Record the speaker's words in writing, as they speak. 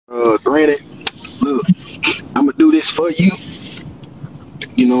Granny, look, I'm gonna do this for you.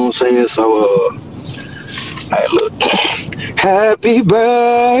 You know what I'm saying? So, hey, look, happy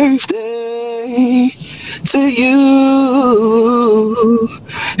birthday to you.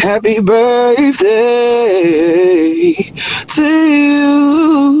 Happy birthday to you.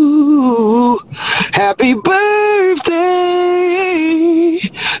 Happy birthday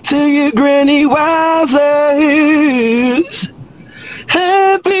to your Granny Wowzers.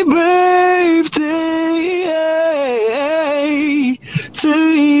 Happy birthday to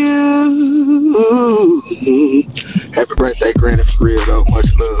you. Happy birthday, Granny, for real though.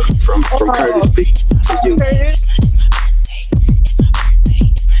 Much love from Curtis B to you.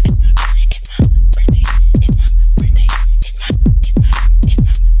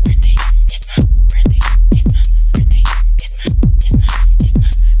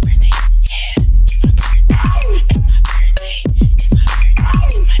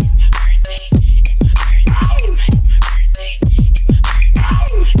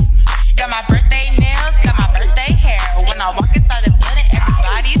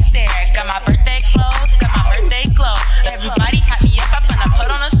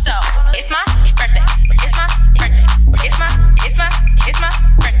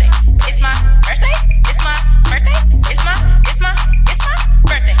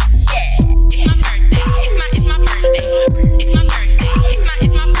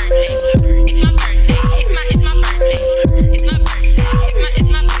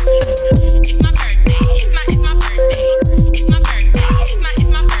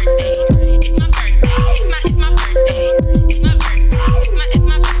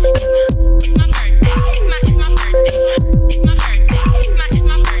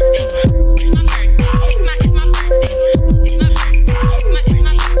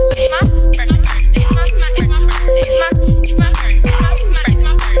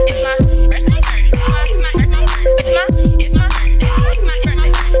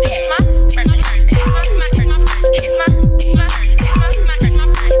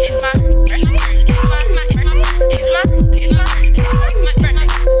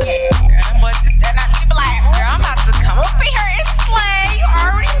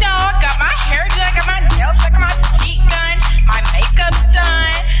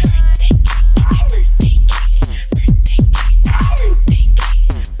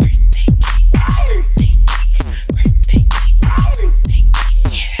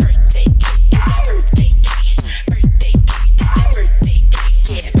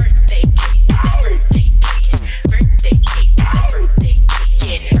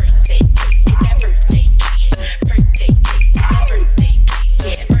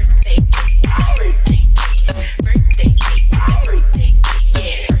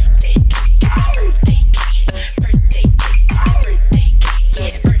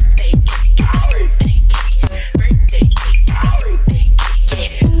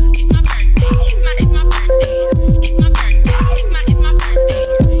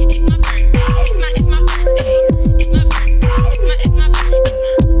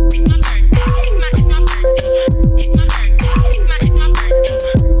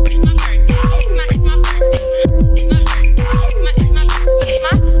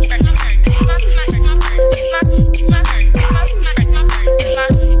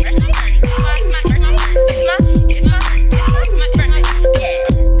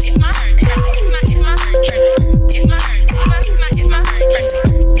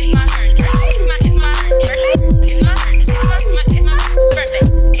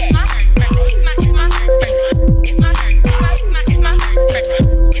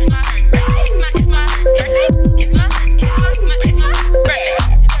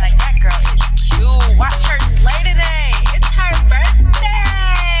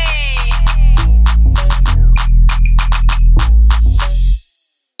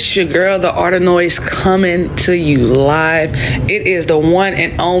 Your girl, the Art of Noise, coming to you live. It is the one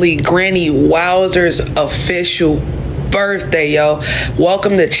and only Granny Wowzers official birthday, yo.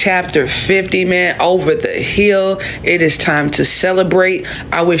 Welcome to chapter 50, man. Over the hill. It is time to celebrate.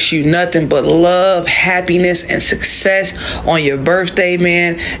 I wish you nothing but love, happiness, and success on your birthday,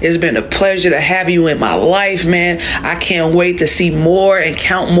 man. It's been a pleasure to have you in my life, man. I can't wait to see more and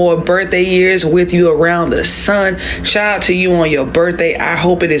count more birthday years with you around the sun. Shout out to you on your birthday. I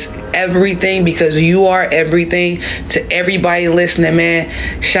hope it is everything, because you are everything to everybody listening,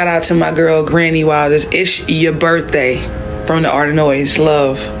 man. Shout out to my girl, Granny Wowzers. It's your birthday. From the Art of Noise.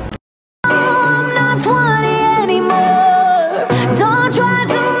 Love. I'm not 20 anymore. Don't try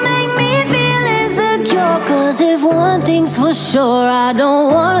to make me feel insecure, 'cause if one thing's for sure, I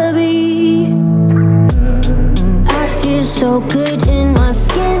don't wanna be. I feel so good in my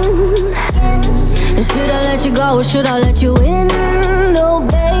skin. let you go or should I let you in? No,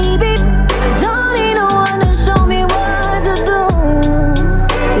 baby, don't need no one to show me what to do.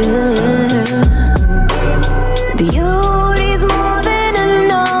 Yeah. Beauty's more than a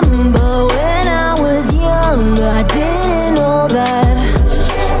number. When I was young, I didn't know that.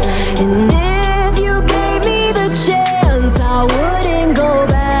 And if you gave me the chance, I wouldn't go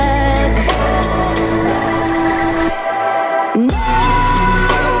back. No,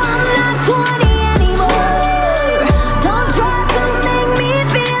 I'm not 20 anymore. Don't try to make me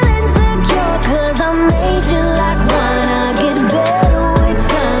feel insecure, 'cause I'm aging like wine. I get better with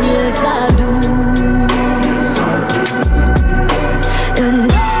time, yes I do. And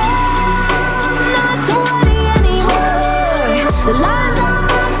no, I'm not 20 anymore. The lines on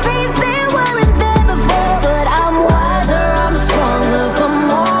my face, they weren't there before, but I'm wiser, I'm stronger from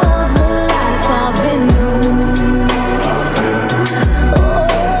all of the life I've been through.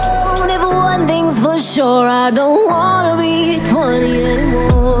 Oh, and if one thing's for sure, I don't wanna be 20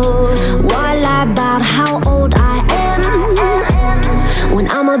 anymore. Why lie about how old I am when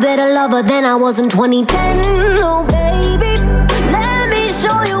I'm a better lover than I was in 2010? Oh baby, let me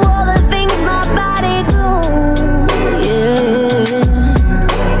show you all the things my body do. Yeah.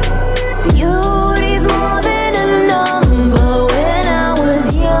 Beauty's more than a number. When I was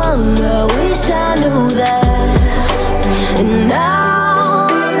young, I wish I knew that. And now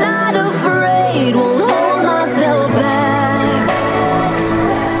I'm not afraid, won't hold myself back.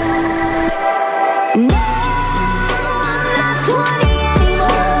 No, I'm not 20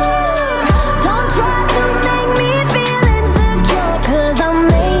 anymore. Don't try to make me feel insecure, 'cause I'm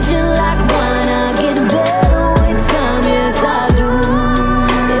aging like wine. I get better with time, yes I do.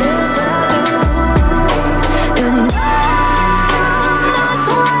 Yes I do. And no, I'm not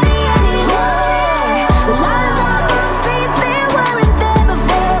 20 anymore. The lines on my face, they weren't there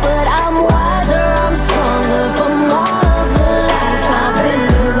before, but I'm wiser, I'm stronger from all of the life I've been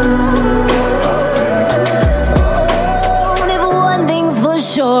through. Oh, and if one thing's for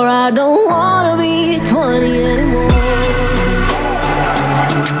sure, I don't wanna be 20 anymore.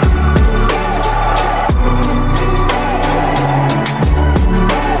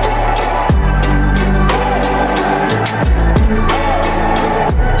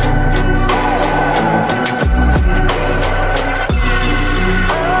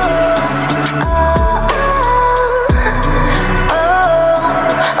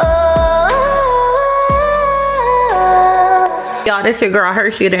 Y'all, this your girl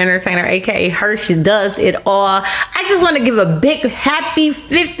Hershey the Entertainer, aka Hershey Does It All. I just want to give a big happy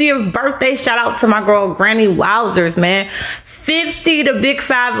 50th birthday shout out to my girl Granny Wowzers, man. 50, the big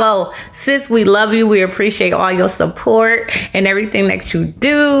 50. Sis, we love you. We appreciate all your support and everything that you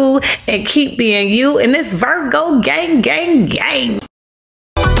do. And keep being you in this Virgo gang, gang, gang.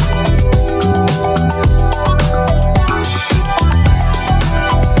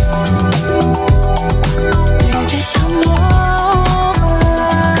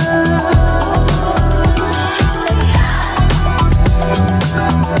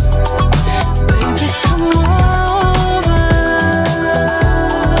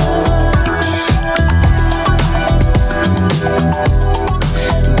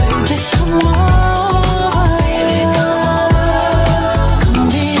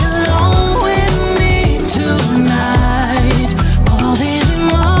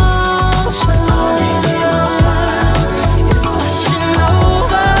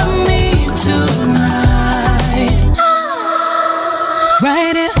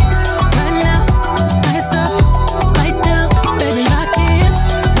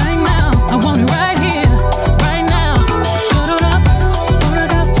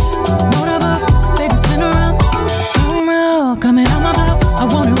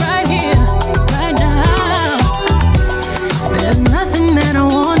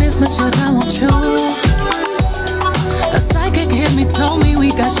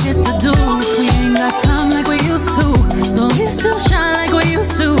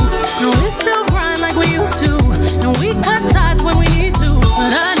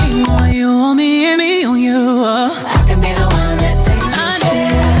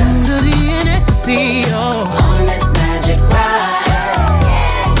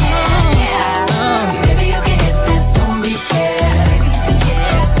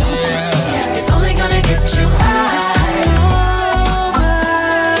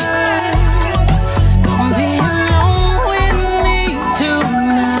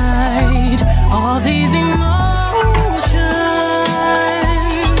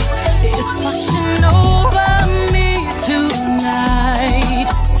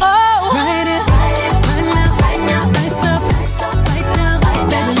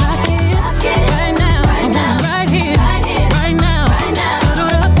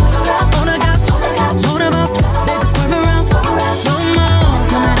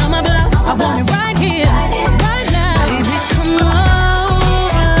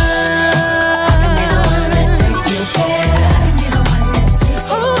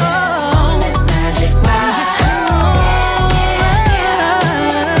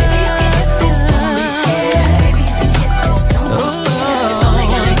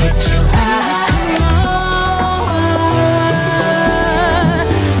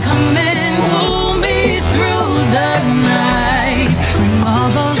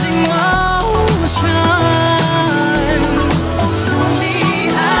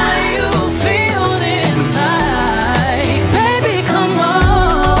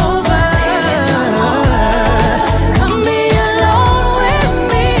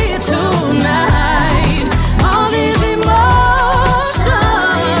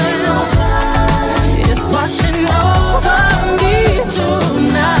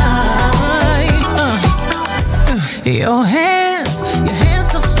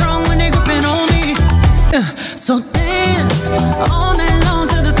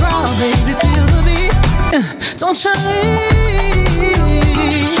 Don't you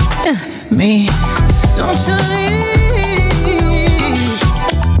leave me. Don't you leave.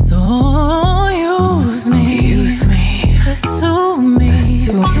 So use me, pursue me,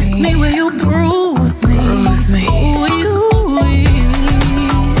 kiss me where you bruise me. Ooh, you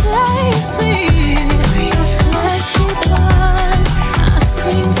taste me. The fleshy part, I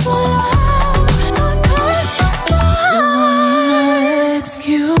scream so loud, I curse myself. Ask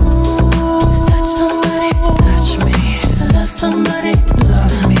you to touch somebody, touch me. To love somebody,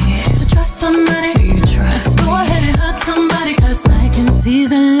 love me. To trust somebody, do you trust me? Go ahead and hurt somebody, 'cause I can see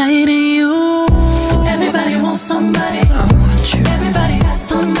the light in you. Everybody wants somebody. I want you. Everybody got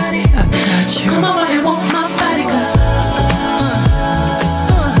somebody. I got you. Come over and want my body, 'cause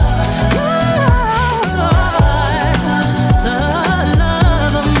the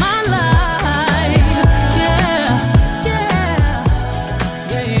love of my life. Yeah, yeah,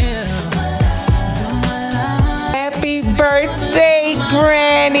 yeah, yeah. You're my life. Happy birthday,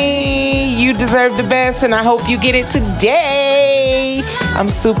 Granny. You deserve the best, and I hope you get it today. I'm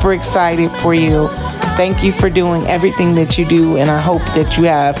super excited for you. Thank you for doing everything that you do, and I hope that you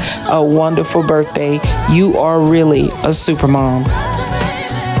have a wonderful birthday. You are really a super mom.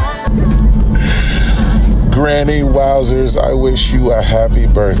 Granny Wowzers, I wish you a happy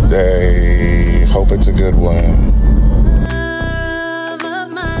birthday. Hope it's a good one. Love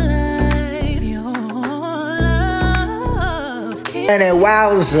of my life, your love. And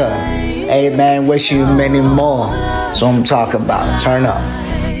wowza. Hey man, wish you many more. So I'm talking about. Turn up.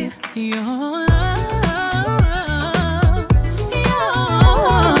 Your love,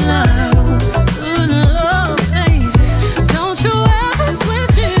 good love, baby. Don't you ever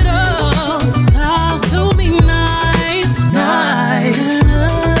switch it up. Talk to me nice, nice.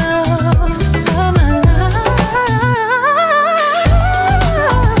 Love of my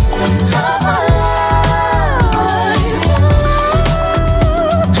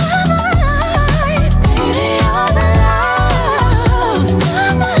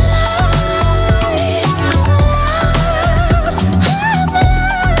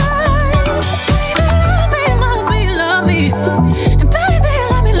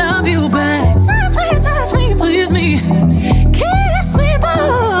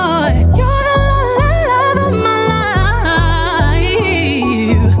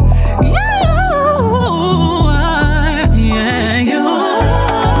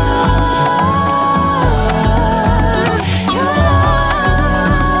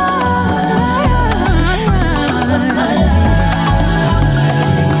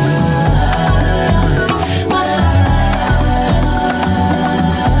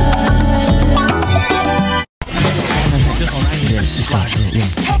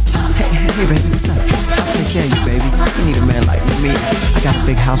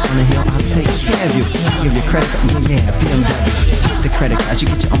house on the hill, I'll take care of you. Give you credit card, yeah, BMW. The credit card, you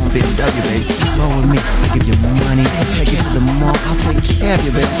get your own BMW, baby. Roll with me, I give you money, take you to the mall, I'll take care of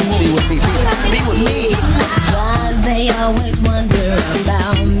you, baby. Just be with me, be with me. Guys, they always wonder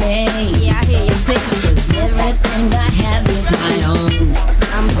about me. Yeah, I hear you too. 'Cause everything I have is my own.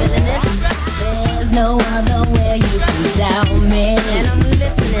 I'm feeling this. There's no other way you can doubt me. And I'm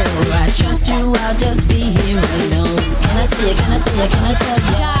listening. Or I trust you, I'll just be here alone. Can I tell you, can I tell you, can I tell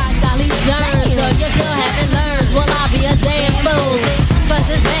you? Gosh, golly darn, so you still haven't learned. Well, I'll be a damn fool. 'Cause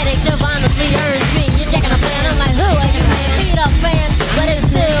this headache should honestly urge me. You're checking a plan, I'm like, who are you, man? Beat up fan, but it's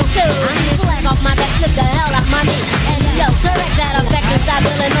still cool. I need slack off my back, slip the hell out my knee. And yo, correct that affection, stop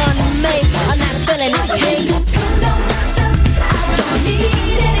feeling on me. I'm not feeling this beat. I don't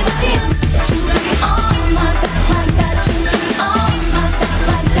need anybody else to be on my back like that, to be on my back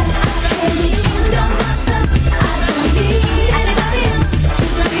like that. I can't depend on myself. I don't need anybody else to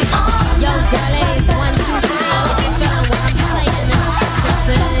be on yo, girlies, 1, 2, 3, oh, you know what I'm saying, and I'm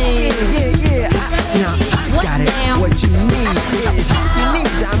saying. Yeah. Now I got it. Now? What you need is you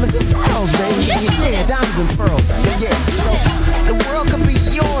need diamonds and pearls, baby. Yeah, diamonds and pearls. Yeah, so the world could be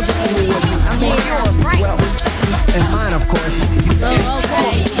yours if you were with me. I mean yours. Well, and mine, of course.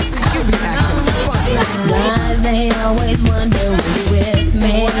 Okay. See, you be acting funny. Guys, they always wonder what's with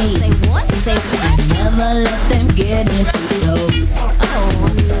me. Say what? Say what? I never let them get into close. Oh,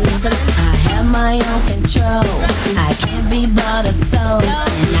 listen, I have my own control. I can't be bought or sold,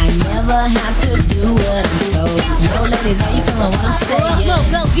 and I never have to do what I'm told. Yo, ladies, how you feeling when I'm saying? Smoke,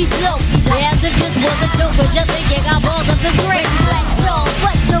 go, get dope. As if this was a joke, but you're thinking I balls up the great black jaw.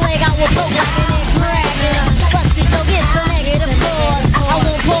 But your leg, I will poke like an egg crack. Busted, you'll get some negative pause. I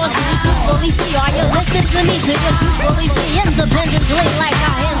won't pause till you truthfully see. Are you listening to me till you truthfully see? Independently, like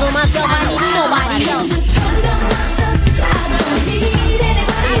I handle myself, I need nobody else. I don't need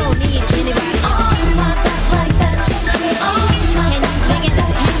anybody else. I don't need anybody on my back like that.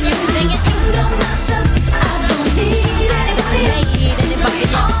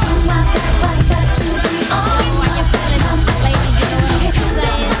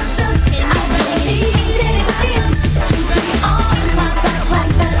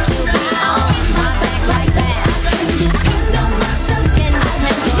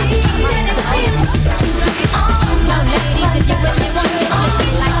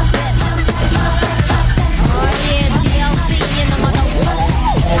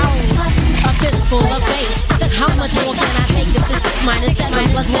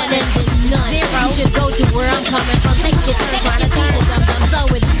 coming from. Take your time trying to teach a dum-dum. So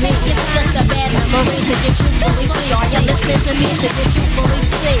it's me, it's just a bad memory to get truthfully see. Are you listening to me to get truthfully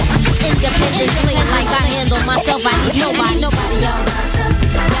see? Independently, like I handle myself, I need nobody else.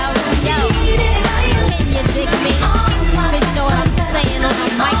 Yo, can you dig me? Cause you know what I'm saying on the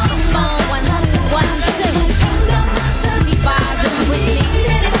microphone. 1, 2, 1, 2. T-Vibes is with me.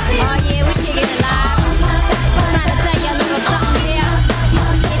 Oh yeah, we kicking it live. Trying to tell you a little something here.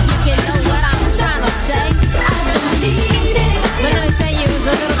 If you can know what I'm trying to say. But let me tell you, it's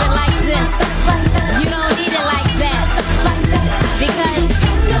a little bit like this. You don't need it like that. Because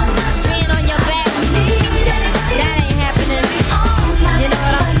being on your back, that ain't happening. You know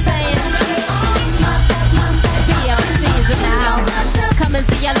what I'm saying? TLC is in the house. Coming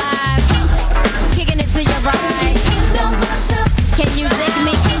to your live. Kicking it to your right. Can you dig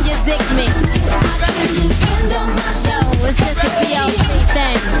me? Can you dig me? Yo, it's just a TLC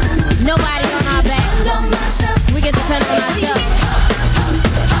thing. Nobody on our backs. We can depend on ourselves.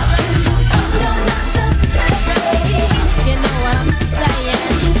 You know what I'm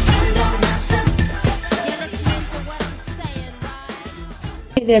saying? You're listening to what I'm saying,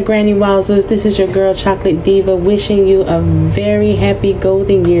 right? Hey there, Granny Wowzers. This is your girl, Chocolate Diva, wishing you a very happy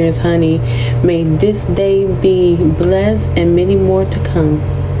golden years, honey. May this day be blessed and many more to come.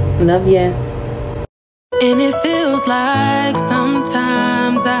 Love ya. And it feels like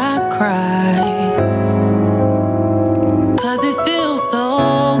sometimes I cry, 'cause it feels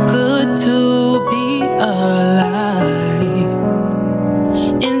so good to be alive.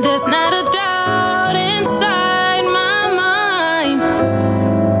 And there's not a doubt inside my mind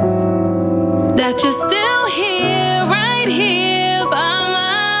that you're still here, right here by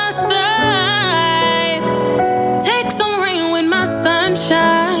my side. Take some rain with my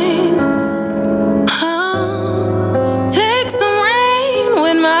sunshine. Take some rain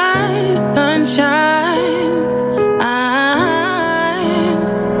with my sunshine.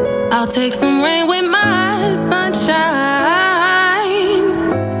 I'll take some rain with my sunshine.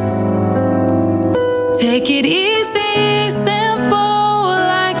 Take it easy, simple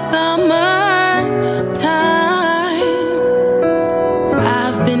like summertime.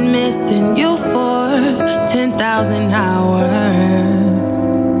 I've been missing you for 10,000 hours,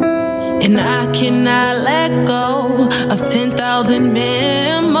 and I cannot let go of 10,000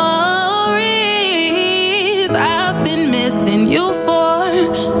 memories. I've been missing you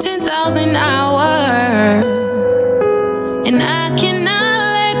for 10,000 hours, and I cannot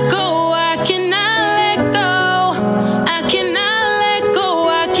let go. I cannot let go. I cannot let go.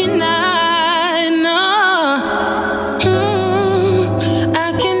 I cannot, no.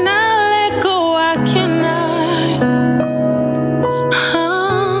 I cannot let go. I cannot.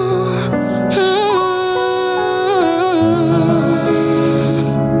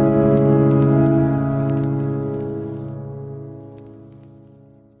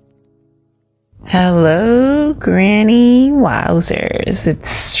 Hello, Granny Wowzers.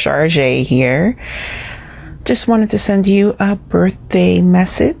 It's Charjay here. Just wanted to send you a birthday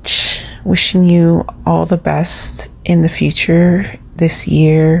message, wishing you all the best in the future this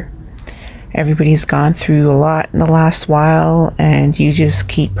year. Everybody's gone through a lot in the last while, and you just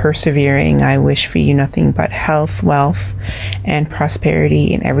keep persevering. I wish for you nothing but health, wealth, and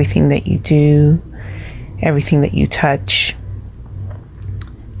prosperity in everything that you do, everything that you touch,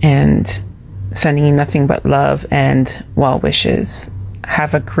 and sending you nothing but love and well wishes.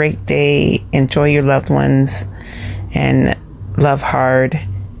 Have a great day. Enjoy your loved ones and love hard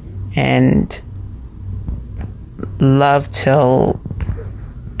and love till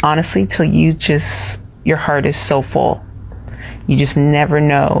you just, your heart is so full. You just never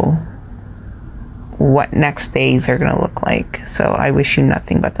know what next days are going to look like. So I wish you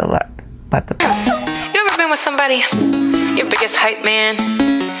nothing but the best. You ever been with somebody, your biggest hype man,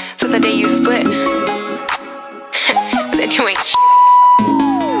 so the day you split, then you ain't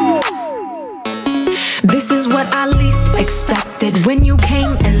This is what I least expected. When you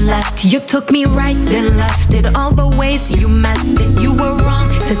came and left, you took me right then left it. All the ways you messed it, you were wrong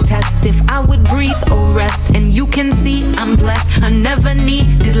to test if I would breathe or rest. And you can see I'm blessed, I never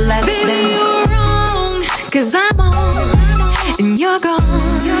needed less. Baby, you're wrong, 'cause I'm on and you're gone.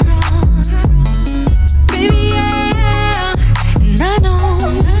 Baby, yeah, and I know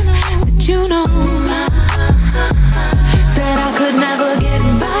that you know. Said I could never get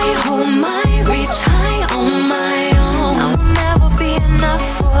by, hold my reach high on my own. I'll never be enough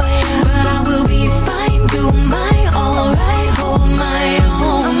for you, but I will be fine, do my alright, hold my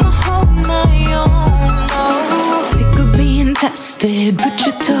own. I'ma hold my own, no. Sick of being tested, put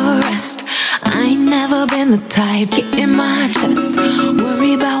you to rest. I ain't never been the type, get in my chest.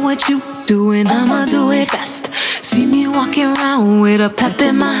 Worry about what you doing, I'ma do it best. walking around with a pep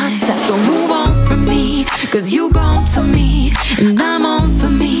in my step. So move on from me, cause you gone to me, and I'm on for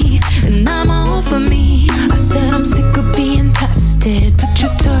me, and I'm on for me. I said I'm sick of being tested, put you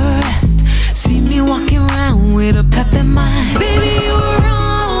to rest. See me walking around with a pep in my. Baby, you were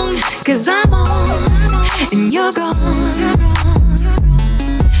wrong, cause I'm on, and you're gone.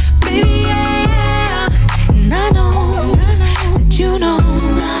 Baby, yeah, and I know that you know.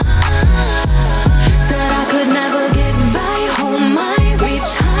 Said I could never get by, hold my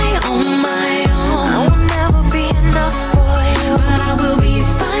reach high on my own. I will never be enough for you, but I will be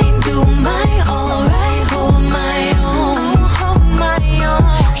fine, do my alright, hold my own. Hold my own.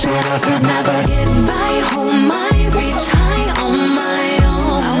 Said I could never get by, hold my reach high on my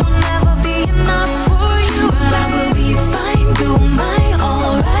own. I will never be enough for you, but I will be fine, do my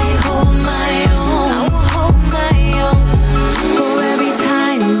alright, hold my own. I will hold my own. For every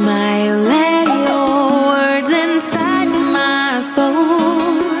time I let your words inside my soul,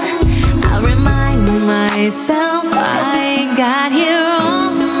 I remind myself I got here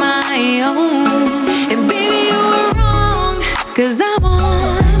on my own. And baby, you were wrong, cause I'm on,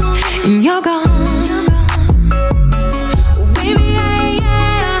 and you're gone. Oh, baby,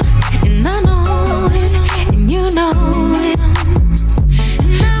 yeah, and I know it, and you know it.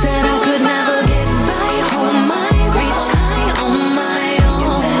 Said I could never get by, hold my reach high on my own. You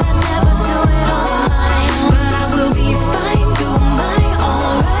said I'd never do it on my own, but I will be fine, do my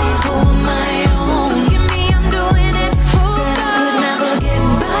alright, hold my own. Give me, I'm doing it for. Said I could never get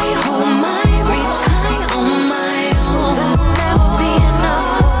by, hold my reach high on my own. That will never be enough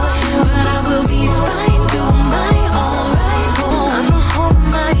for you, but I will be fine, do my alright, hold. I'ma hold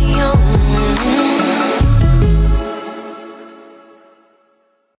my own.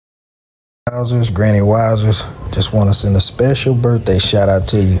 Wowzers, Granny Wowzers, just want to send a special birthday shout out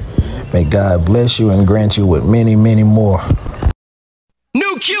to you. May God bless you and grant you with many, many more.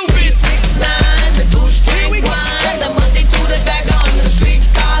 New Cupid 6'9", the goose string wine, the monkey threw the back on the street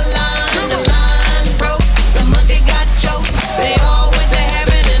car line. The line broke, the monkey got choked. They all went to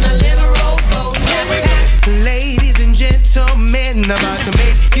heaven in a little rowboat. Ladies and gentlemen, about to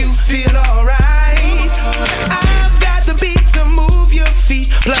make you feel alright. I've got the beat to move your feet,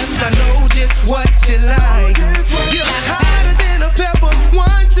 plus I know just what you like. You're hotter than a pepper,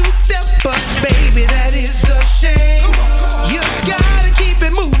 1-2 step, but baby, that is a shame. You gotta keep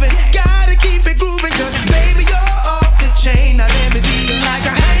it moving, gotta keep it grooving, cause baby, you're off the chain. Now let me see you like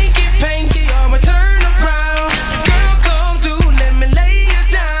a hanky panky or a turn around. Girl, come through, let me lay you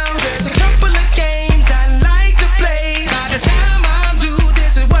down. There's a couple of games I like to play. By the time I'm due,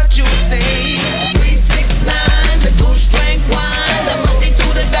 this is what you'll say. 369, the goose drank wine, the monkey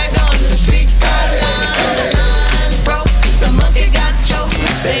threw the back on the street car line. The line broke, the monkey got choked.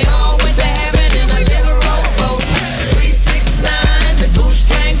 They all went to heaven in a little rowboat. 369, the goose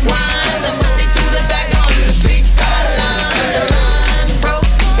drank wine, the monkey threw the back on the street car line. The line broke,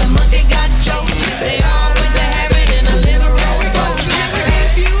 the monkey got choked. They all went to heaven in a little rowboat.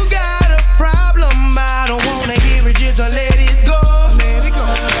 If you got a problem, I don't wanna hear it, just let it go.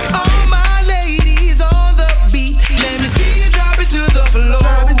 All my ladies on the beat, let me see you drop it to the floor.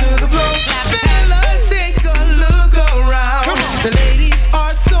 Fellas, take a look around. The ladies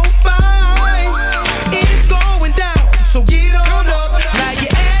are so fine. It's going down, so get on up like you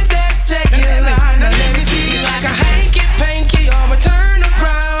at that second line. Now let me see you like a hanky panky or a turn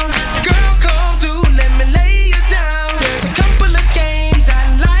around. Girl, come through, let me lay you down. There's a couple of games I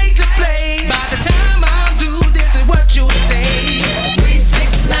like to play. By the time I'm due, this is what you'll say.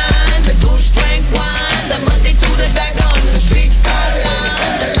 369, the goose drank wine, the monkey threw the back on the street car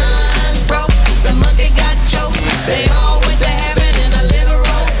line. The line broke, the monkey got choked. They all went to heaven in a little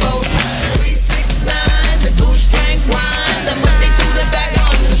rowboat. 369, the goose drank wine, the monkey threw the back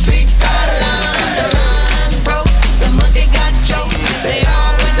on the street car line. The line broke, the monkey got choked. They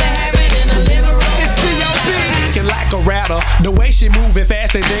all went to heaven in a little rowboat. It's P.O.P. Acting like a rattler. The way she moving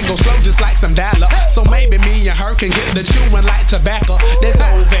fast and then go slow just like some dollar. So maybe me and her can get the chewing like tobacco. This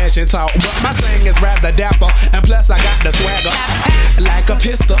old fashioned talk, but my slang is rather dapper. And plus I got the swagger like a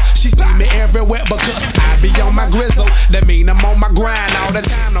pistol. She see me everywhere because I be on my grizzle. That mean I'm on my grind all the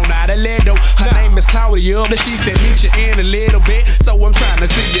time, no not a little. Her name is Claudia, but she said meet you in a little bit. So I'm trying to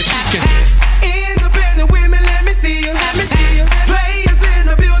see if she can. Independent women, let me see you, let me see you. Players in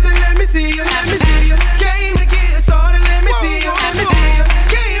the building, let me see you, let me see you. Came to get it started, let me see you, let me see you.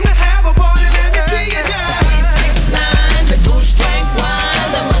 Came to have a party, let me see you. 369, the goose drank wine,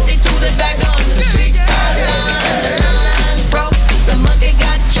 the monkey threw the back on the street car line. The line broke, the monkey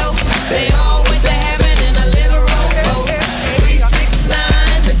got choked. They all went to heaven in a little rowboat.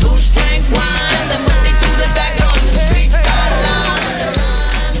 369, the goose drank wine, the monkey threw the back on the street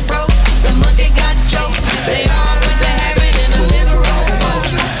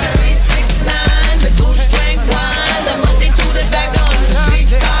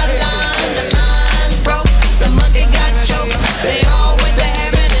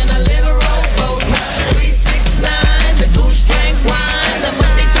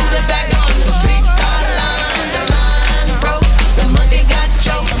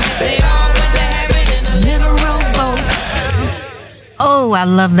Oh, I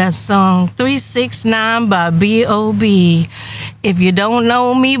love that song. 369 by B.O.B. If you don't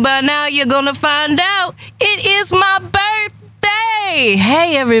know me by now, you're gonna find out. It is my birthday.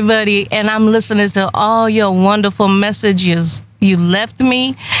 Hey, everybody. And I'm listening to all your wonderful messages you left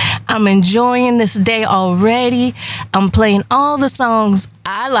me. I'm enjoying this day already. I'm playing all the songs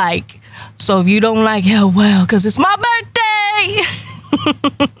I like. So if you don't like it, well, because it's my birthday.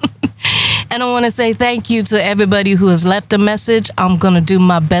 And I want to say thank you to everybody who has left a message. I'm going to do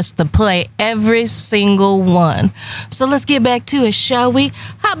my best to play every single one. So let's get back to it, shall we?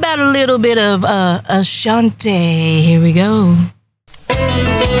 How about a little bit of Ashanti? Here we go.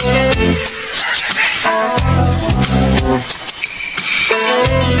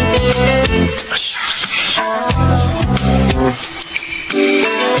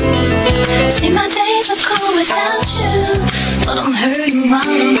 See, my days are cold without you, but I'm hurting while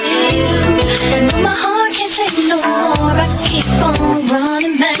I'm with you. And though my heart can't take no more, I keep on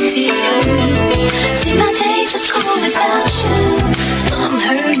running back to you. See, my days are cold without you, but I'm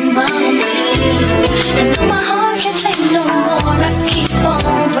hurting while I'm with you. And though my heart can't take no more, I keep on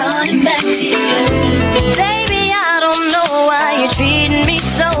running back to you. Baby, I don't know why you're treating me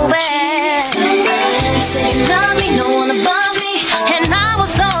so bad. You said you love me, no one above me, and I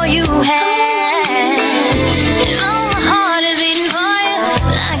was all you had. And all my heart is beating for you,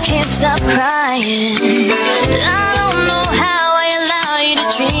 I can't stop crying. I don't know how I allow you to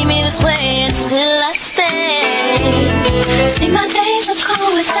treat me this way, and still I stay. See, my days are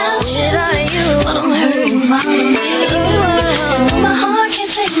cold without you, but I'm hurting while I'm with you. And though my heart can't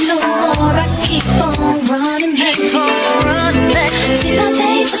take no more, I keep on running back to you. See, my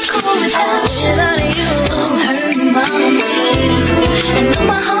days are cold without you, but I'm hurting while I'm with you. And though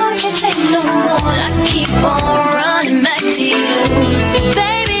my heart can't take no more, I keep on running back to you.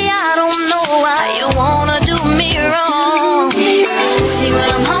 Baby, I don't know why you wanna do me wrong. See, when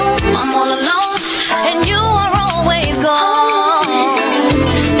I'm home, I'm all alone, and you are always gone.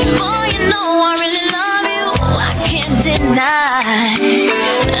 Boy, you know I really love you, I can't deny.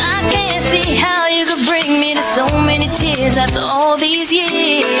 I can't see how you could bring me to so many tears after all these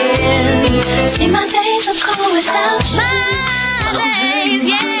years. See, my days are cold without you, but I'm hurting,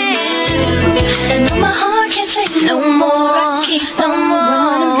 yeah. And though my heart can't take no more, I keep on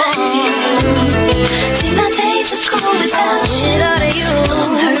running back to you. See, my days are cold without you, but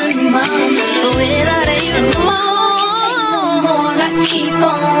I'm hurting while I'm without you. And though my heart can't take no more, I keep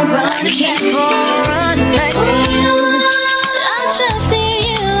on running back to you. I trust in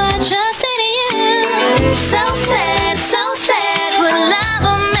you, I trust in you. So sad, what love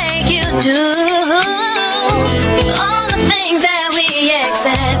will make you do. All the things that we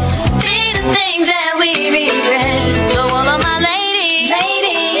accept, be the things that we regret. So all of my ladies,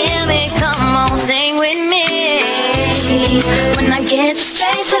 hear me, come on, sing with me. See, when I get the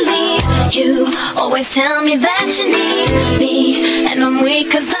strength to leave, you always tell me that you need me. And I'm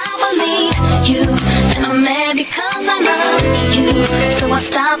weak cause I believe you, and I'm mad because I love you. So I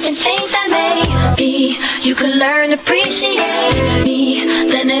stop and think that maybe you could learn to appreciate me.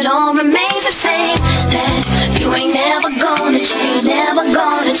 Then it all remains the same, that you ain't never gonna change, never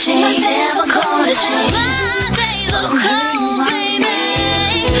gonna change, never gonna change. My days are cold,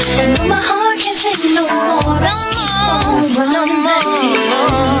 baby, and though my heart can't take no more, I keep on running back to you.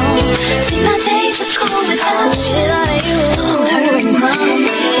 See, my days are cold without you, I'm hurting while I'm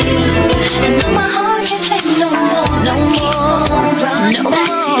with you. And though my heart can't take no more, I keep on running back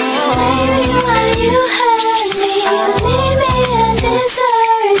to you. Baby, why you hurt me, leave me and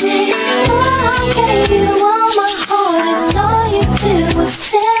desert me? I gave you all my heart, and all you did was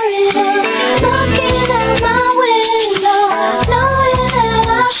tear it up. Looking out my window, knowing that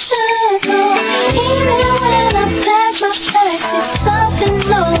I should go. Even when I pack my bags, see, something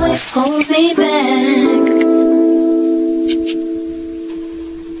always holds me back.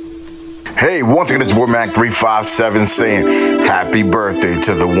 Hey, once again, it's Woodmac 357 saying happy birthday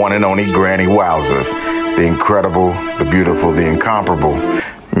to the one and only Granny Wowzers. The incredible, the beautiful, the incomparable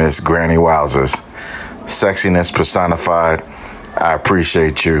Miss Granny Wowzers. Sexiness personified. I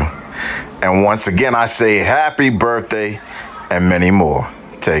appreciate you. And once again, I say happy birthday and many more.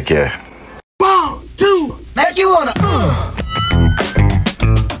 Take care. 1, 2, make you wanna.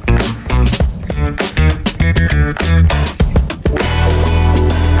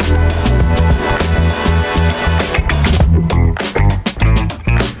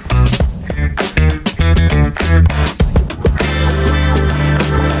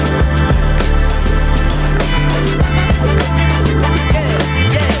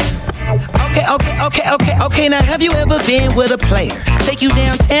 Okay, now have you ever been with a player? Take you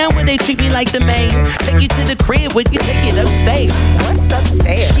downtown where they treat me like the mayor. Take you to the crib where you take it upstairs. What's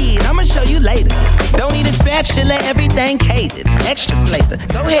upstairs? Shit, I'ma show you later. Don't need a spatula, everything catered. Extra flavor.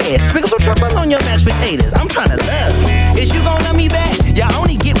 Go ahead, sprinkle some truffle on your mashed potatoes. I'm tryna love you. Is you gon' love me back? Y'all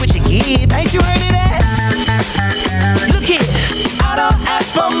only get what you give. Ain't you heard of that? Look here, I don't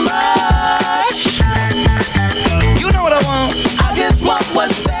ask for much. You know what I want. I just want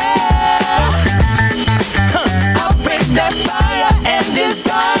what's fair. I'll break that fire and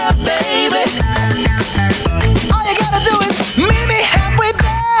desire, baby. All you gotta do is meet me halfway there.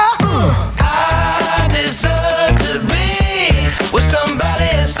 I deserve to be with somebody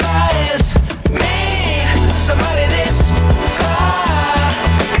as fly as me. Somebody this fly.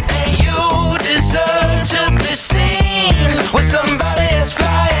 And you deserve to be seen with somebody as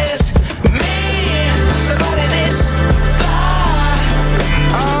fly as me. Somebody this fly.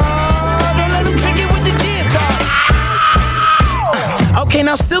 Oh, don't let them trick you with the jib talk. Okay,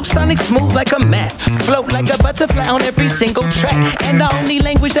 now Silk Sonic smooth like a mat. Float like a butterfly on every single track. And the only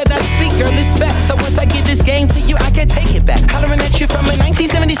language that I speak, girl, is back. So once I give this game to you, I can't take it back. Hollering at you from a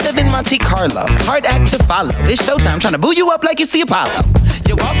 1977 Monte Carlo. Hard act to follow. It's showtime, trying to boo you up like it's the Apollo.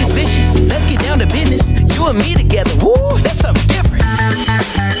 Your walk is vicious. Let's get down to business. You and me together. Woo, that's something different.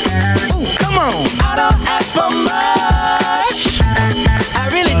 Ooh, come on. I don't ask for much. I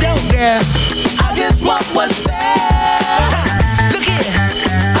really don't, girl. I just want what's fair. Look here.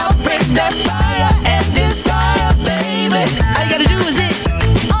 I'll break that fire and desire, baby. All you gotta do is this.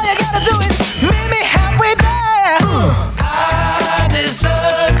 All you gotta do is meet me halfway there. I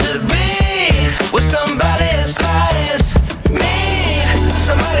deserve to be with somebody as fly as me.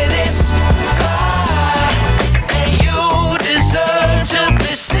 Somebody this fly. And you deserve to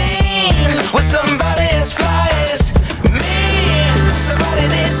be seen with somebody as fly as me. Somebody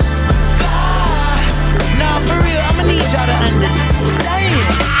this fly. Now for real, I'ma need y'all to understand.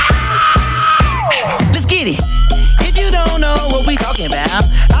 Let's get it. If you don't know what we talking about,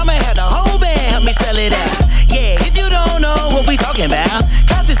 I'ma have the whole band help me spell it out. Yeah, if you don't know what we talking about,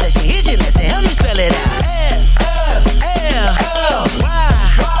 concert session, here's your lesson, help me spell it out. F-L-Y.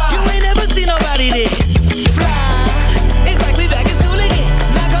 You ain't never seen nobody this fly. It's like we back in school again.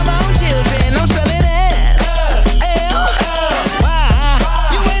 Now come on, children, I'm spelling it. F-L-Y.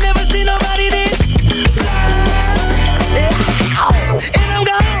 You ain't never seen nobody this fly. And I'm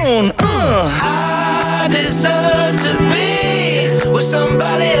gone. I deserve to be with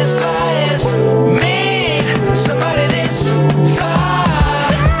somebody as fly as me. Somebody this fly.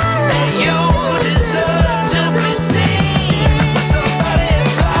 And you deserve to be seen with somebody as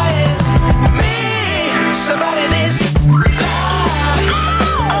fly as me. Somebody this fly.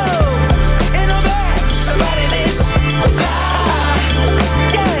 Oh, and I'm back. Somebody this fly.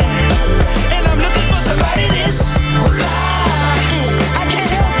 Yeah. And I'm looking for somebody this fly. I can't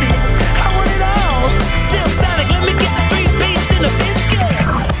help it. I want it all. Still Sonic, let me get the 3 beats in a biscuit.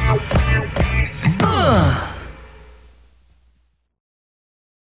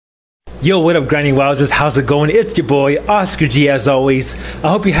 Yo, what up, Granny Wowzers? How's it going? It's your boy, Oscar G, as always. I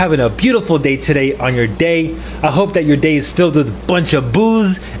hope you're having a beautiful day today on your day. I hope that your day is filled with a bunch of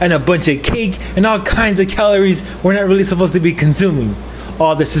booze and a bunch of cake and all kinds of calories we're not really supposed to be consuming.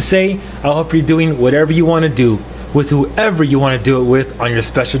 All this to say, I hope you're doing whatever you want to do with whoever you want to do it with on your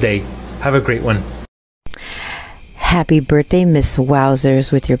special day. Have a great one. Happy birthday, Miss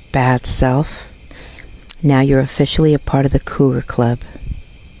Wowzers, with your bad self. Now you're officially a part of the Cougar Club.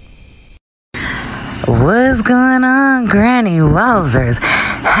 What's going on, Granny Wowzers?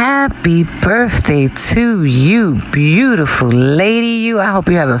 Happy birthday to you, beautiful lady. You. I hope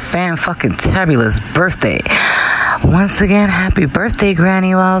you have a fan-fucking-tabulous birthday. Once again, happy birthday,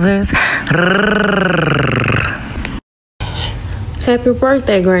 Granny Wowzers. Happy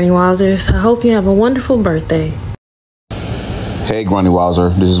birthday, Granny Wowzers. I hope you have a wonderful birthday. Hey, Granny Wowzer,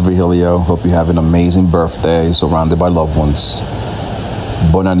 this is Vigilio. Hope you have an amazing birthday, surrounded by loved ones.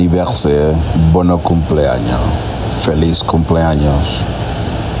 Bon anniversaire, bueno cumpleaños, feliz cumpleaños.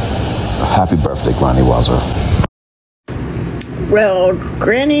 Happy birthday, Granny Wowzer. Well,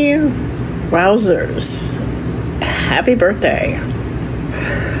 Granny Wowzers, happy birthday.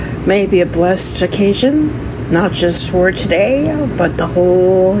 May it be a blessed occasion, not just for today, but the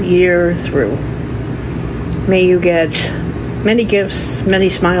whole year through. May you get many gifts, many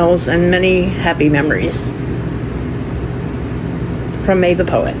smiles, and many happy memories. From May the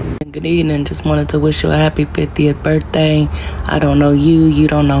Poet. Good evening. Just wanted to wish you a happy 50th birthday. I don't know you, you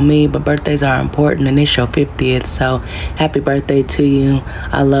don't know me, but birthdays are important and it's your 50th. So happy birthday to you.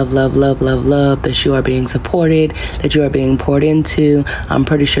 I love that you are being supported, that you are being poured into. I'm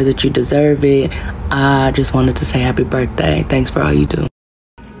pretty sure that you deserve it. I just wanted to say happy birthday. Thanks for all you do.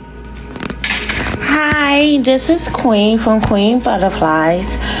 Hi, this is Queen from Queen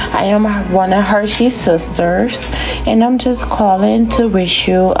Butterflies. I am one of Hershey's sisters, and I'm just calling to wish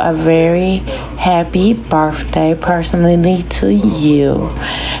you a very happy birthday personally to you.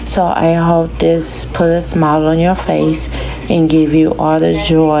 So I hope this put a smile on your face and give you all the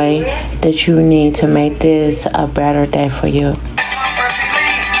joy that you need to make this a better day for you.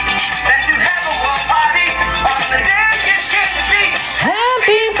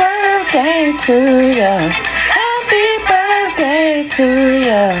 Happy birthday to you. Happy birthday to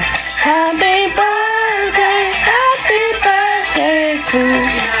you. Happy birthday. Happy birthday to you.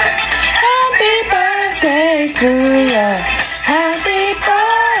 Happy birthday to you. Happy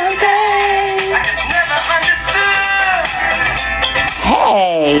birthday. I just never understood.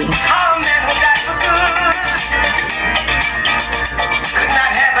 Hey. How men who died for good could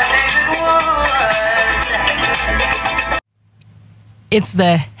not have a David Wood. It's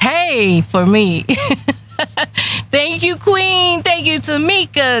the hey for me. Thank you, Queen. Thank you,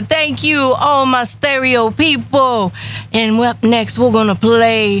 Tamika. Thank you, all my stereo people. And up next, we're going to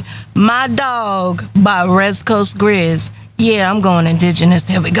play My Dog by West Coast Grizz. Yeah, I'm going indigenous.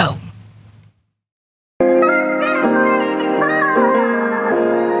 Here we go.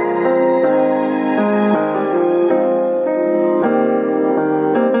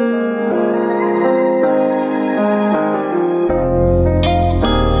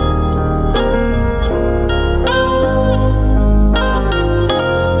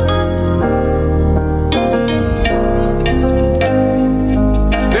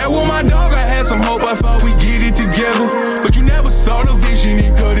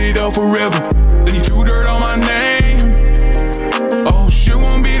 Forever. Then he threw dirt on my name. Oh, shit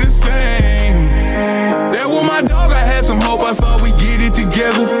won't be the same. There with my dog, I had some hope. I thought we'd get it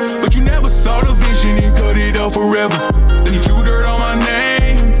together. But you never saw the vision, he cut it off forever. Then he threw dirt on my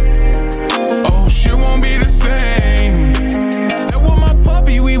name. Oh, shit won't be the same. There with my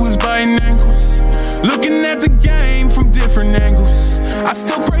puppy, we was biting ankles. Looking at the game from different angles. I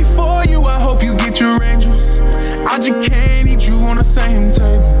still pray for you, I hope you get your angels. I just can't eat you on the same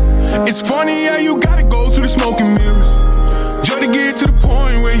table. It's funny how you gotta go through the smoke and mirrors just to get to the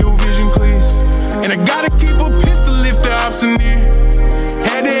point where your vision clears. And I gotta keep a pistol if the option near.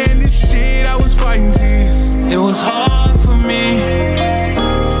 Had to end this shit, I was fighting tears. It was hard for me.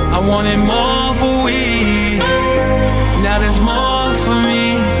 I wanted more for we. Now there's more for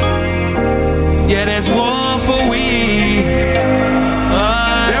me. Yeah, there's more for we.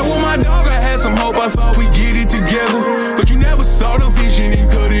 That was my dog, I had some hope, I thought we'd get it together. But you never saw the vision, he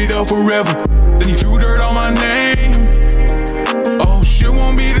cut it off forever. Then he threw dirt on my name. Oh, shit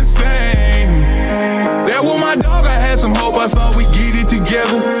won't be the same. That was my dog, I had some hope, I thought we'd get it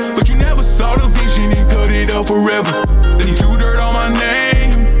together. But you never saw the vision, he cut it off forever. Then he threw dirt on my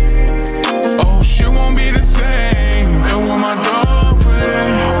name. Oh, shit won't be the same. That was my dog for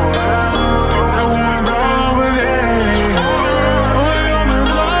that.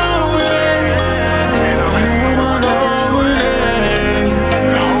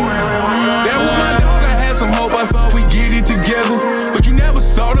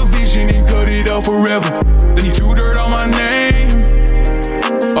 Forever. Then he threw dirt on my name.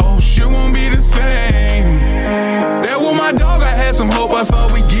 Oh, shit won't be the same. That was my dog, I had some hope, I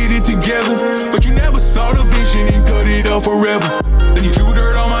thought we'd get it together. But you never saw the vision, he cut it off forever. Then he threw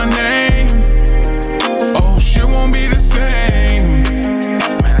dirt on my name. Oh, shit won't be the same. Man,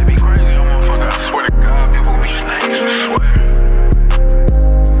 that be crazy, yo, motherfucker. I swear to God, people be snakes, I swear.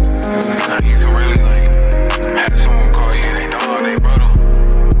 Like, you can really, like, have someone call you they dog, they brother.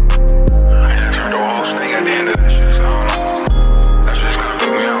 At the end of that shit, so I don't know. That's just gonna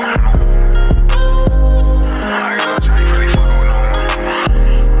freak me out. I gotta try really fucking with no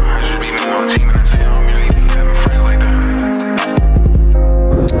one. I just be missing my team and I say I don't really be having friends like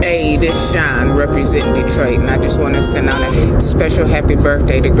that. Hey, this Sean representing Detroit, and I just want to send out a special happy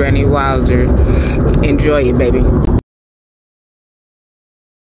birthday to Granny Wowzer. Enjoy it, baby.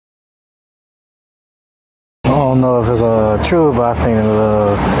 I don't know if it's true, but I seen it in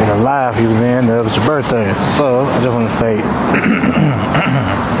a live you was in, that it was your birthday. So I just want to say,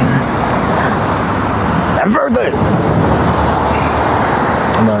 happy birthday!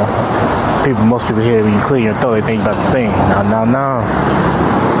 Most people hear when you clear your throat, they think you're about to sing. No.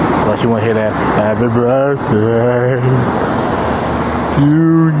 Unless you want to hear that, happy birthday.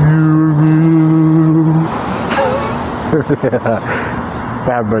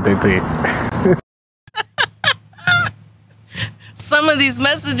 Happy birthday to you. Some of these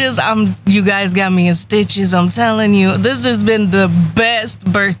messages, you guys got me in stitches. I'm telling you, this has been the best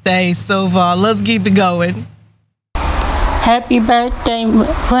birthday so far. Let's keep it going. Happy birthday,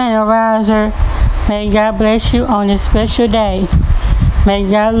 Granny Wowzer. May God bless you on this special day. May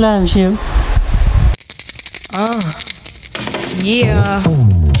God love you. Yeah.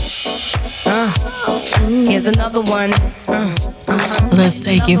 Here's another one. Let's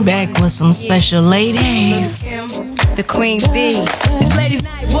take it back with some special ladies. The Queen Bee. It's ladies'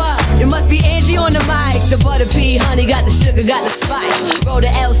 night, what? It must be Angie on the mic. The butter pea, honey, got the sugar, got the spice. Roll the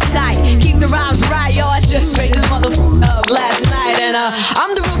L tight, keep the rhymes right, yo. I just made this motherfucker up last night. And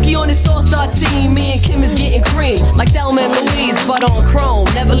I'm the rookie on this all-star team. Me and Kim is getting cream, like Thelma and Louise, but on chrome.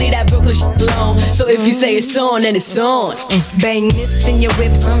 Never leave that Brooklyn shit alone. So if you say it's on, then it's on. Bang this in your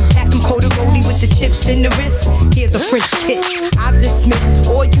whips. Pack them coated roadie with the chips in the wrist. Here's a French kiss. I dismiss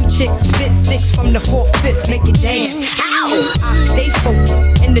all you chicks. Spit 6 from the 4th, 5th. Make it dance. Ow! I stay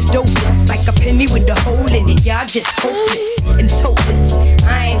focused and the dopest, like a penny with a hole in it. Y'all just hopeless and topless.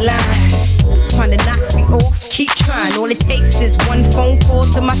 I ain't lying. Trying to knock me off, keep trying. All it takes is one phone call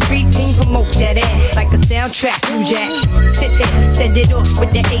to my street team. Promote that ass like a soundtrack. You jack, sit there, set it off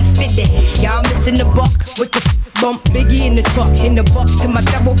with the 850. Y'all missing the buck with the bump. Biggie in the truck, in the buck to my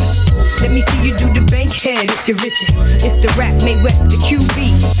double. Let me see you do the bank head if you're richest. It's the rap made West, the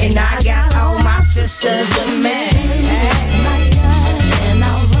QB, and I got all my sisters with me. And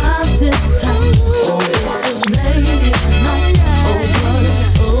I'll rhyme this time. Oh, this is ladies' night.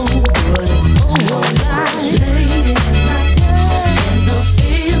 Oh, what ladies' night. And the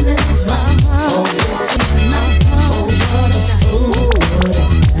feelings right. Oh, this is my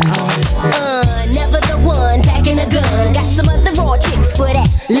Never the one packing a gun. Got some other raw chicks for that.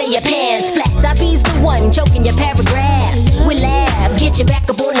 Lay your pants flat. I be's the one choking your paragraphs with laughs. Get you back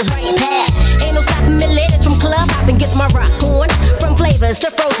up on the right path. Ain't no stopping me, ladies from club hopping. Get my rock on. From flavors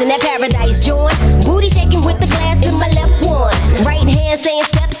to frozen at paradise joint. Booty shaking with the glass in my left one. Right hand saying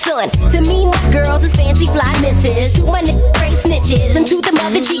stepson. To me, my girls is fancy fly misses. To my great snitches and to the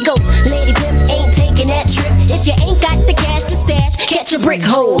mother chicos. Lady pimp ain't taking that trip. If you ain't got the cash to stash, catch a brick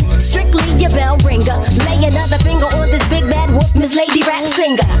hole. Strictly your bell ringer. Lay another finger on this big bad wolf, Miss Lady Rap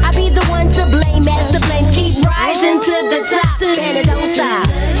Singer. I be the one to blame as the flames keep rising to the top. And it don't stop.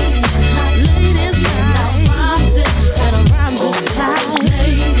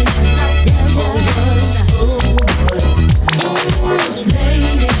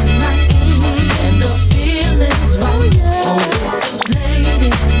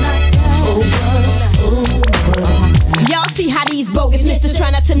 Bogus misters try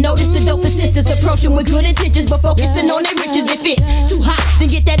not to notice the dope sisters approaching with good intentions but focusing on their riches. If it's too hot, then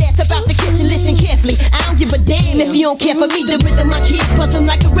get that ass up out the kitchen. Listen carefully, I don't give a damn if you don't care for me. The rhythm I keep, cause I'm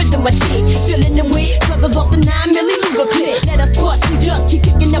like a rhythm I take. Feeling the weight, struggles off the 9 milli Luger clip. Let us bust, we just keep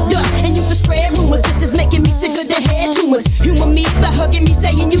kicking up dust. And you can spread rumors, this is making me sick of the head tumors. Humor me by hugging me,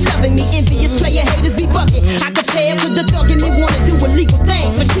 saying you loving me. Envious player haters be bugging. I could tell with the thug and they wanna do illegal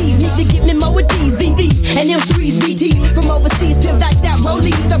things. For cheese, need to give me more with these VVs and them 3s BTs from overseas. Pimp like that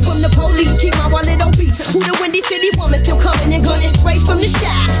rollies, stuff from the police. Keep my wallet obese. Who the Windy City woman still coming and gunning straight from the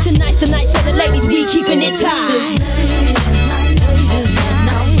shop. Tonight's the night for the ladies, we keeping it tight.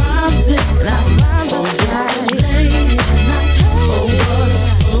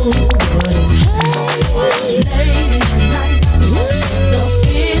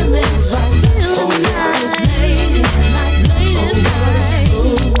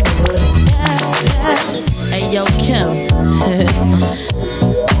 Hey yo, Kim.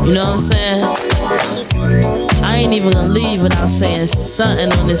 You know what I'm saying? I ain't even gonna leave without saying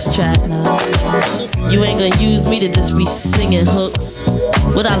something on this track now. You ain't gonna use me to just be singing hooks.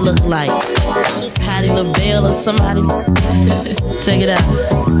 What I look like? Patti LaBelle or somebody? Check it out.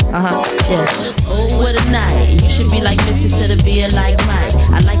 Yeah. Oh, what a night. You should be like Missy instead of being like Mike.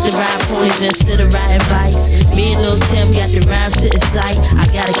 I like to ride ponies instead of riding bikes. Me and Lil' Kim got the rhymes sitting tight. I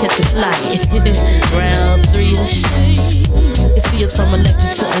gotta catch a flight. Round 3-ish. You see us from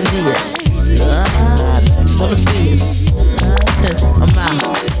Electric to Andeas. Wanna be us. I'm out.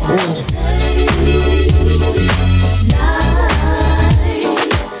 Ooh.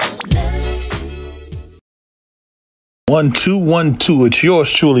 1212. It's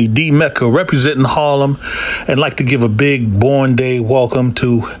yours truly, D Mecca, representing Harlem, and like to give a big Born Day welcome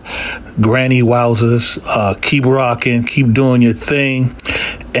to Granny Wowzers. Keep rocking, keep doing your thing,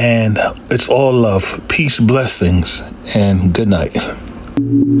 and it's all love. Peace, blessings, and good night.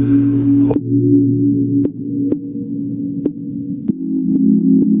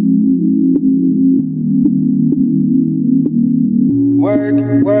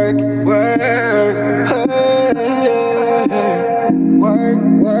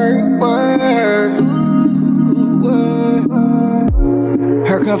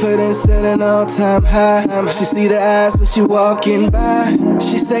 Her confidence at an all-time high. She see the eyes when she walking by.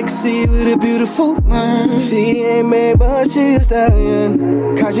 She sexy with a beautiful mind. She ain't made but she a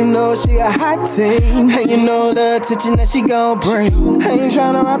stallion. Cause you know she a hot team. And you know the attention that she gon' bring. I ain't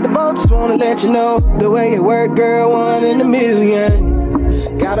tryna rock the boat, just wanna let you know the way it work, girl, 1 in a million.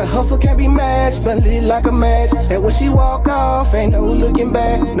 Gotta hustle, can't be matched, but lit like a match. And when she walk off, ain't no looking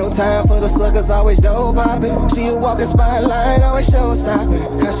back. No time for the suckers, always dope poppin'. She a walking spotlight, always show stopping.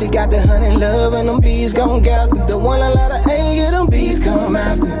 Cause she got the honey love and them bees gon' gather. The one I let her hang, yeah, them bees come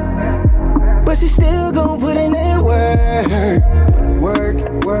after. But she still gon' put in that work. Work,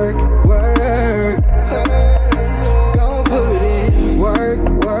 work, work. Gon' put in work,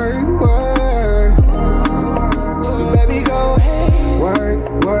 work, work. Baby, go ahead.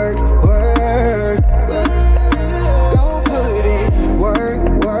 Work, work, work. Don't put in work,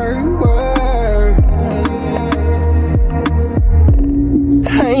 work, work.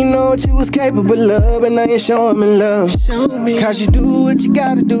 I ain't know what you was capable of, and now you're showing me love. Cause you do what you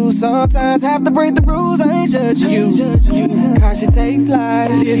gotta do. Sometimes have to break the rules, I ain't judging you. Cause you take flight,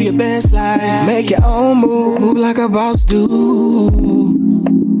 live your best life. Make your own move like a boss do.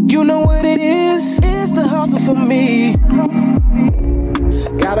 You know what it is, it's the hustle for me.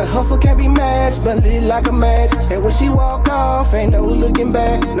 Gotta hustle, can't be matched, but lit like a match. And when she walk off, ain't no looking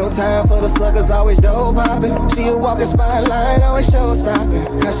back. No time for the suckers, always dope poppin'. She a walking spotlight, always show stopping.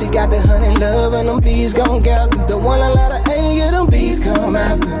 Cause she got the honey love and them bees gon' gather. The one I let her hang, yeah, them bees come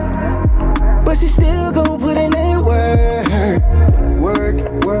after. But she still gon' put in that work. Work,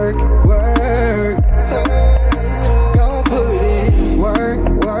 work, work. Gon' put in work,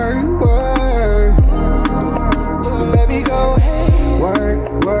 work, work. Baby, go ahead.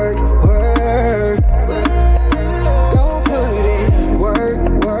 Work, work, work. Don't put in work,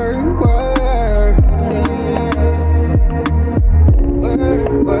 work, work. Work,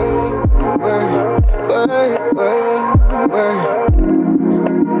 work, work, work, work.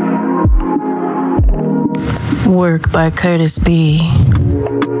 Work by Curtis B.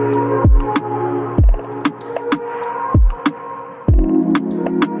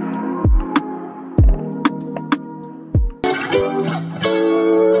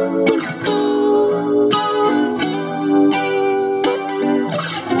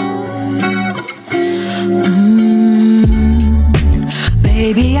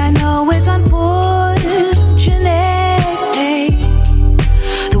 Baby, I know it's unfortunate,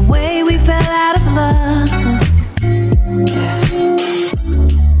 the way we fell out of love.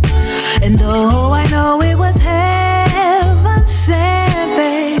 And though I know it was heaven sent,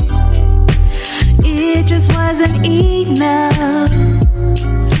 babe, it just wasn't enough.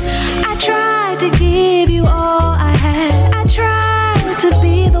 I tried to give you all I had. I tried to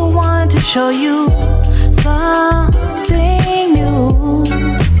be the one to show you something new,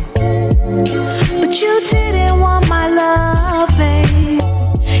 but you didn't want my love, babe.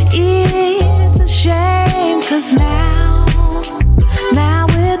 It's a shame, cause now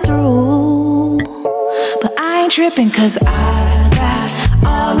we're through. But I ain't tripping, cause I got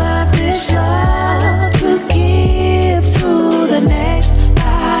all of this love to give to the next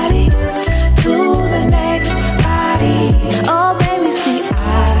body, to the next body. Oh baby, see,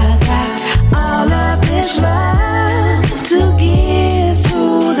 I got all of this love to give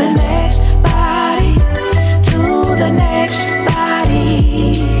to the next body, to the next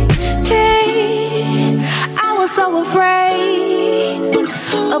body. Hey, I was so afraid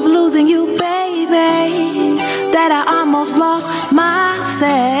of losing you, baby, that I almost lost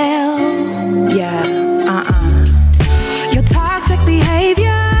myself. Yeah, Your toxic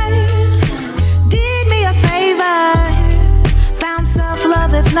behavior did me a favor. Found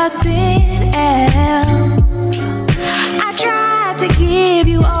self-love if nothing else. I tried to give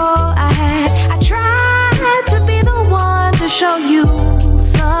you all I had. I tried to be the one to show you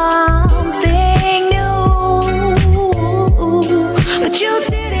something new, but you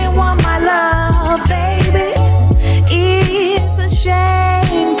didn't want my love, baby. It's a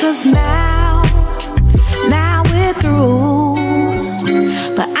shame, cause now we're through.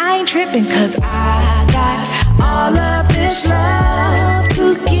 But I ain't tripping, cause I got all of this love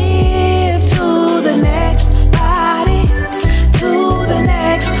to give to the next body, to the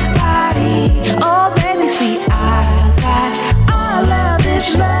next body. Oh baby, see, I've got all of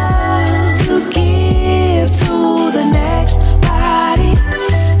this love to give to the next body,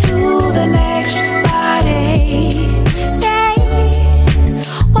 to the next body. Hey,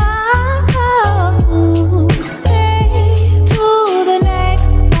 whoa, hey, to the next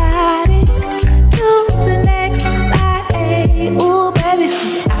body, to the next body. Ooh, baby.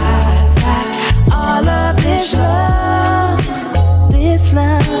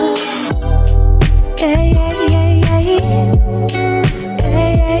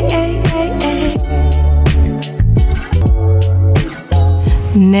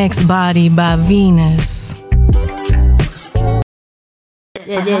 Next Body by Venus.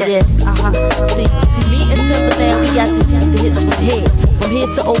 Yeah. See, me and Timberland, we got the hits from here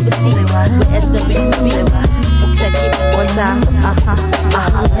to overseas with SWV. Check it one time.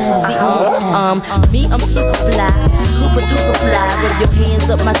 See, me, I'm super fly, super duper fly. Rub your hands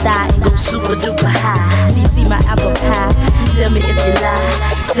up my thigh and go super duper high. See my apple pie. Tell me if you lie.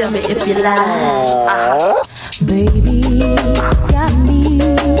 Tell me if you lie. Baby, got me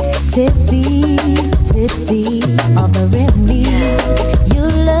tipsy offering me your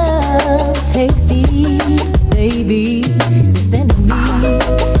love tasty, baby. You're sending me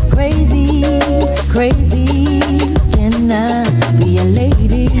crazy. Can I be a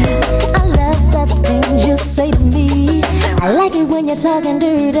lady? I love the things you say to me. I like it when you're talking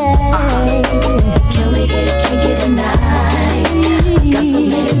dirty. Can we get kinky tonight? Got so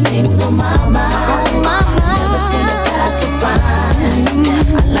many things on my mind. Never seen a guy so fine.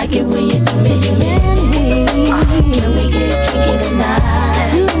 I like it when you do me. Can we get kinky tonight?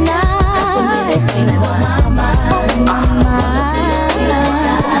 Got so many things on my mind.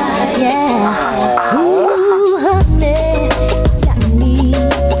 Yeah. Ooh, honey, got me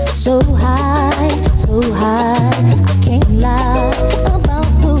so high. I can't lie about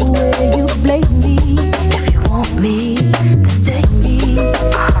the way you play me. If you want me, then take me,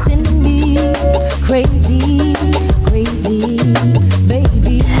 send me crazy,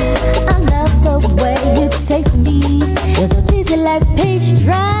 baby. I love the way you taste me. You're so tasty like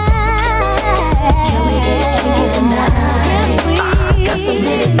pastry. Can we get kinky tonight? Got so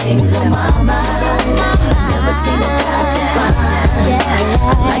many things on my mind. Never seen a guy so fine. I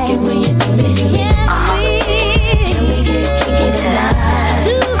like it when you do me. Can we get kinky tonight?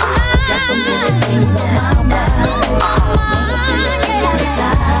 Got so many things on my mind. Wanna feel squeezed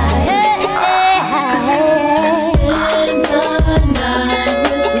tight.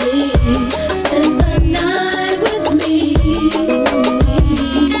 Spend the night with me.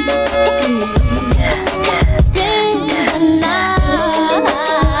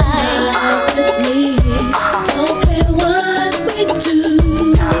 Don't care what we do,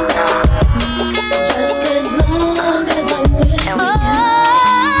 just as long as I'm with you.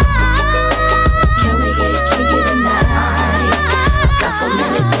 Can we get kinky tonight? I got so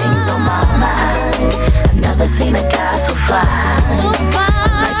many things on my mind. I've never seen a guy so fine.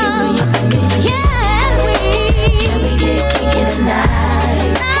 Like it when you do me. Can we get kinky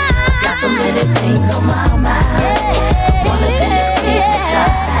tonight? Got so many things on my mind. Wanna feel squeeze me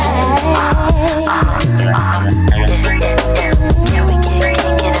tight. Can we get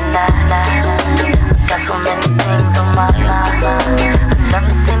kinky tonight? Got so many things on my mind. I've never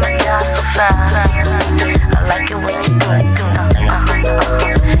seen a guy so fine. I like it when you do it.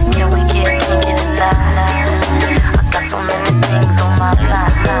 Can we get kinky tonight? I got so many things on my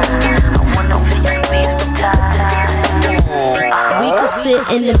mind. I wanna feel you squeeze me tight. We could sit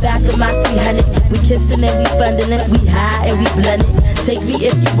in the back of my 300. We kissing and we bundling, we high and we blunting. Take me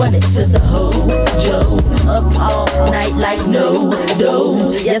if you want it to the Hojo. Up all night like no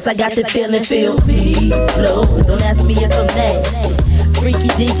dose. Yes, I got the feeling, feel me flow. Don't ask me if I'm nasty. Freaky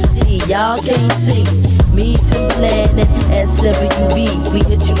deaky, see, y'all can't see. Me, Timberland, and SWV. We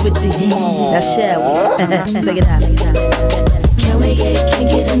hit you with the heat. Now shall we? Check it out. Can we get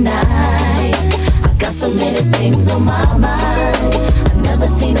kinky tonight? I got so many things on my mind. I've never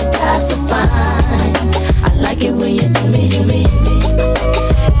seen a guy so fine. I like it when you do me.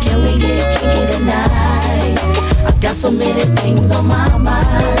 Can we get kinky tonight? I got so many things on my mind. I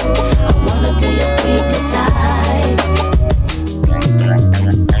wanna feel you squeeze me tight.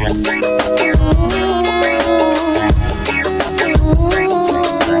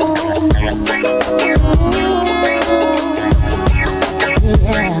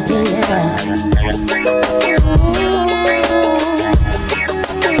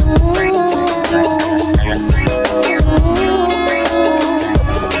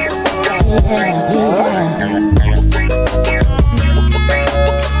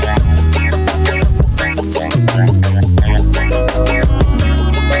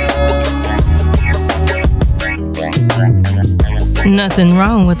 Nothing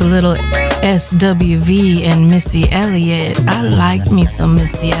wrong with a little SWV and Missy Elliott. I like me some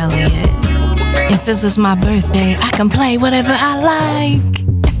Missy Elliott. And since it's my birthday, I can play whatever I like.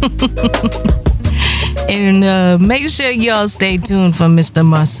 And make sure y'all stay tuned for Mr.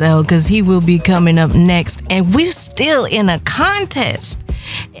 Marcel, because he will be coming up next. And we're still in a contest.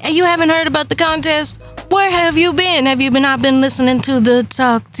 You haven't heard about the contest? Where have you been? Have you not been listening to the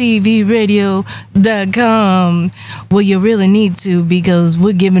TalkTVRadio.com? Well, you really need to, because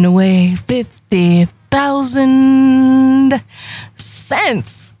we're giving away $50,000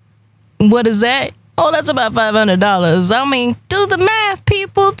 $1,000. What is that? Oh, that's about $500. I mean, do the math,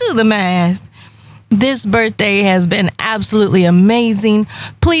 people. Do the math. This birthday has been absolutely amazing.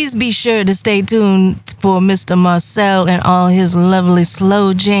 Please be sure to stay tuned for Mr. Marcel and all his lovely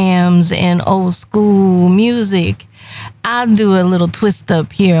slow jams and old school music. I do a little twist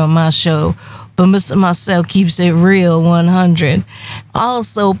up here on my show, but Mr. Marcel keeps it real 100.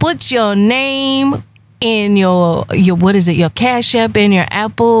 Also, put your name in your what is it? Your Cash App and your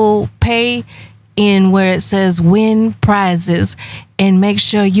Apple Pay in where it says win prizes, and make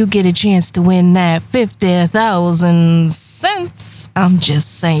sure you get a chance to win that 50,000 cents. I'm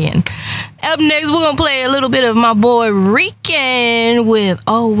just saying. Up next, we're gonna play a little bit of my boy Rican with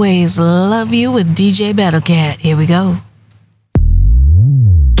Always Love You with DJ Battlecat. Here we go.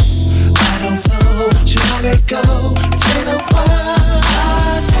 I don't know, should I let go? It's been a while.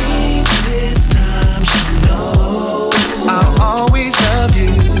 I think it's time she knows I'll always love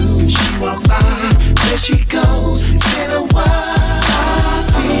you. She walked by, there she goes. It's been a while. I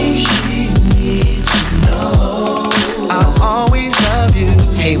think she needs to know I'll always love you.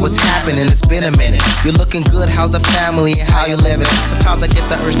 Hey, what's happening? It's been a minute. You're looking good, how's the family and how you living? Sometimes I get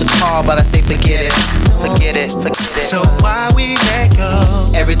the urge to call, but I say forget it. Forget it, forget it. So why we let go?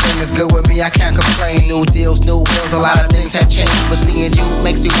 Everything is good with me, I can't complain. New deals, new wheels, a lot of things have changed. But seeing you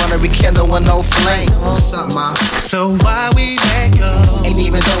makes me wanna rekindle with no flame. What's up, ma? So why we let go? And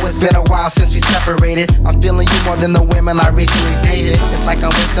even though it's been a while since we separated, I'm feeling you more than the women I recently dated. It's like I'm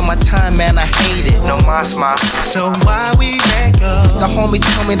wasting my time, man, I hate it. No mas, ma. So why we let go? The homies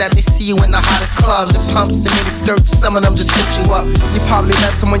tell me that they see you in the hottest clubs. The pumps and mini skirts, some of them just hit you up. You probably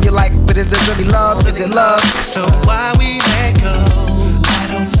met someone you like, but is it really love? Is it love? So why we let go? I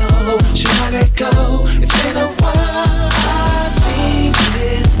don't know, should I let go? It's been a while. I think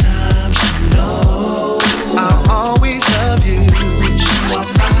it's time she knows I'll always love you. She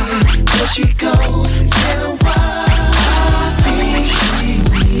walked by, there she goes. It's been a while. I think she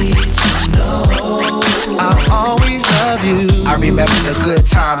needs to know I'll always love you. I remember the good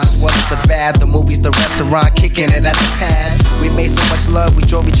times as well as the bad. The movies, the restaurant, kicking it at the pad. We made so much love, we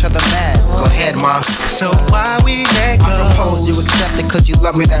drove each other mad. Go ahead, ma. So why we let go? I proposed, you accepted cause you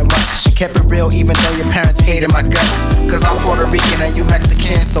love me that much. You kept it real even though your parents hated my guts. Cause I'm Puerto Rican and you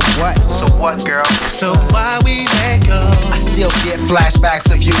Mexican, so what? So what, girl? So why we let go? I still get flashbacks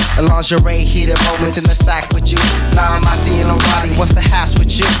of you and lingerie, heated moments in the sack with you. Now I'm not seeing nobody, what's the hash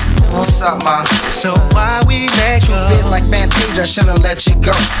with you? What's up, ma? So why we let go? Truth is like Fantasia, I shouldn't let you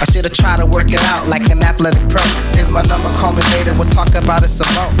go. I should've tried to work it out like an athletic pro. Here's my number, call me later, we'll talk about it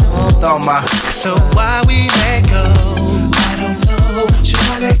some more. Throw my. So why we let go? I don't know, should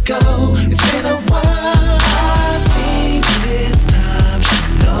I let go? It's been a while. I think it's time she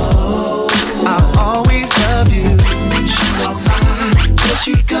knows I'll always love you. She walked by, there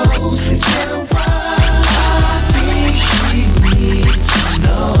she goes. It's been a while. I think she needs to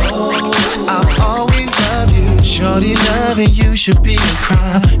know I'll always love you. Shorty, loving you should be a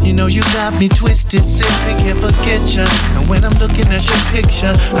crime. You know you got me twisted, sick, I can't forget you. And when I'm looking at your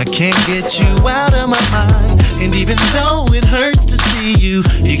picture, I can't get you out of my mind. And even though it hurts to see you,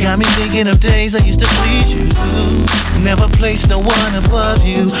 you got me thinking of days I used to please you. Never place no one above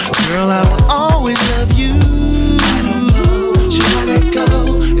you. Girl, I will always love you. I don't know, should I let go?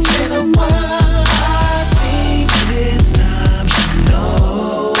 It's been a while. I think it's time she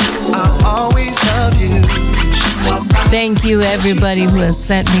knows I'll always love you. Thank you, everybody who has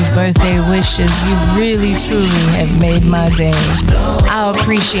sent me birthday wishes. You really, truly have made my day. I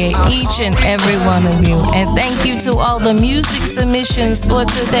appreciate each and every one of you. And thank you to all the music submissions for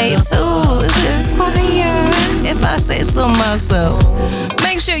today, too. It's fire, if I say so myself.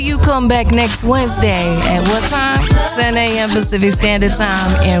 Make sure you come back next Wednesday at what time? 10 a.m. Pacific Standard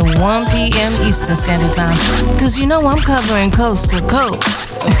Time and 1 p.m. Eastern Standard Time. Because you know I'm covering coast to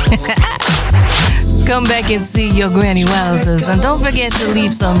coast. Come back and see your Granny Wowzers. And don't forget to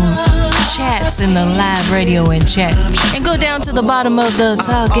leave some chats in the live radio and chat. And go down to the bottom of the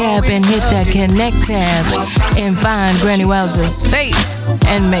talk app and hit that connect tab and find Granny Wowzers' face.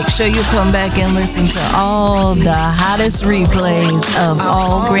 And make sure you come back and listen to all the hottest replays of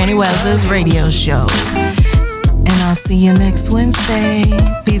all Granny Wowzers radio show. And I'll see you next Wednesday.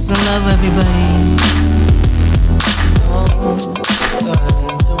 Peace and love, everybody.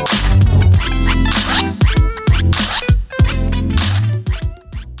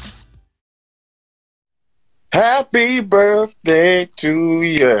 Happy birthday to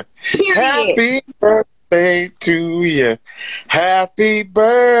you. Happy birthday to you. Happy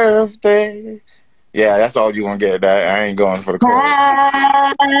birthday. Yeah, that's all you gonna get. That I ain't going for the chorus.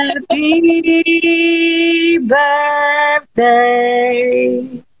 Happy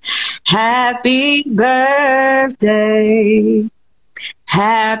birthday. Happy birthday.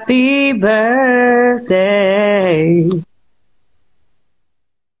 Happy birthday